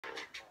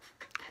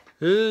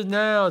It is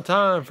now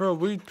time for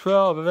Week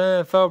 12 of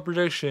NFL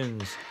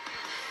predictions.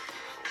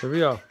 Here we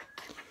go.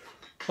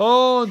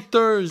 On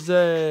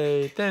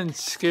Thursday,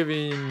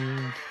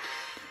 Thanksgiving,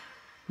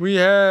 we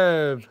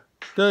have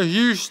the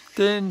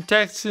Houston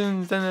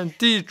Texans and the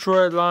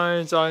Detroit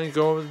Lions. I'm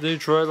going with the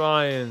Detroit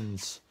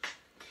Lions.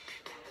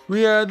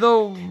 We have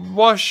the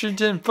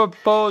Washington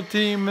football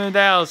team and the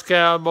Dallas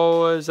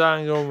Cowboys.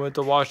 I'm going with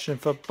the Washington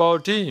football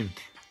team.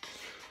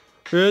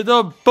 We have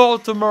the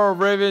Baltimore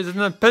Ravens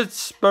and the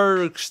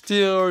Pittsburgh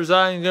Steelers.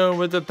 I'm going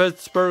with the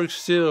Pittsburgh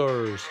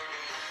Steelers.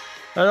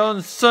 And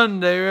on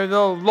Sunday, we have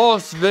the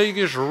Las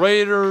Vegas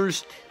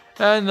Raiders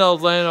and the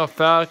Atlanta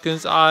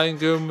Falcons. I'm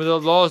going with the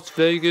Las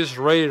Vegas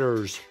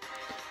Raiders.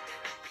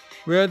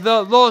 We have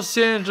the Los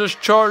Angeles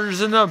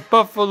Chargers and the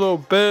Buffalo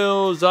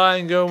Bills.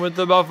 I'm going with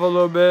the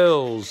Buffalo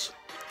Bills.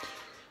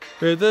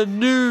 We have the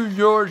New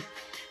York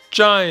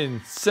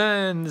Giants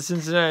and the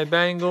Cincinnati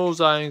Bengals.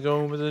 I'm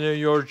going with the New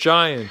York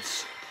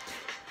Giants.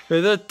 We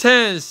have the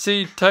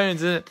Tennessee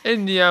Titans and the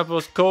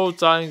Indianapolis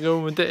Colts. I'm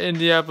going with the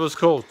Indianapolis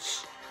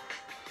Colts.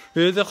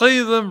 We have the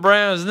Cleveland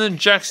Browns and the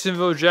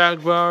Jacksonville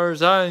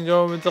Jaguars. I'm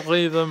going with the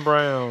Cleveland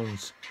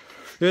Browns.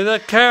 We have the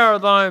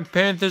Carolina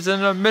Panthers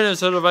and the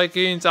Minnesota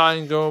Vikings.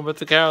 I'm going with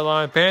the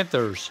Carolina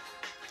Panthers.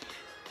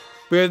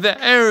 We have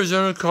the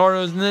Arizona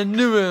Cardinals and the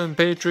New England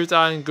Patriots.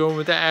 I'm going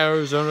with the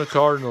Arizona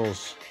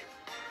Cardinals.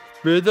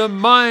 We have the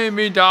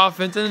Miami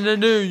Dolphins and the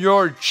New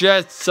York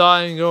Jets.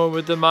 I'm going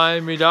with the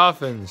Miami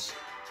Dolphins.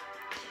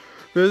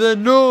 We have the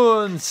New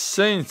Orleans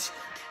Saints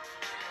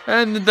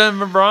and the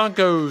Denver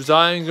Broncos.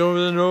 I'm going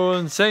with the New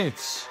Orleans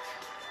Saints.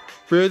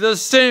 We have the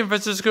San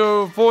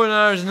Francisco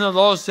 49ers and the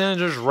Los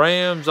Angeles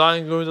Rams.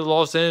 I'm going with the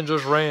Los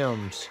Angeles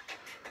Rams.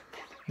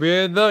 We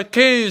have the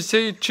Kansas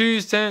City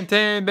Chiefs and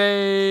Tampa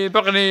Bay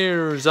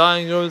Buccaneers.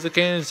 I'm going with the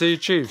Kansas City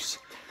Chiefs.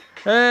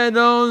 And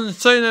on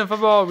Sunday Night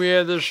Football, we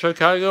have the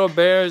Chicago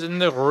Bears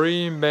and the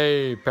Green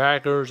Bay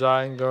Packers.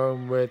 I'm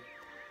going with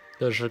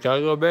the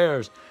Chicago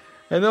Bears.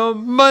 And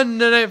on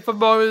Monday Night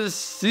Football, we have the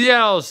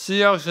Seattle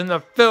Seahawks and the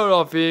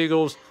Philadelphia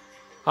Eagles.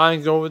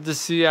 I'm going with the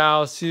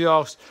Seattle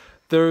Seahawks.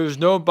 There is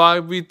no bye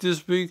week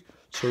this week,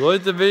 so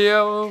like the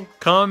video,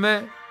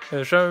 comment, and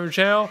subscribe to the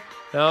channel.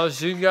 And I'll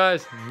see you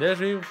guys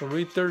next week for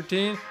Week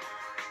 13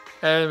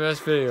 and the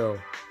next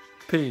video.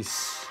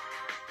 Peace.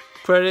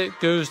 Credit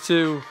goes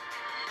to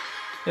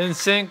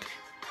NSYNC.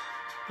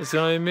 It's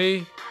going to be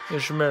me,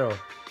 Instrumental.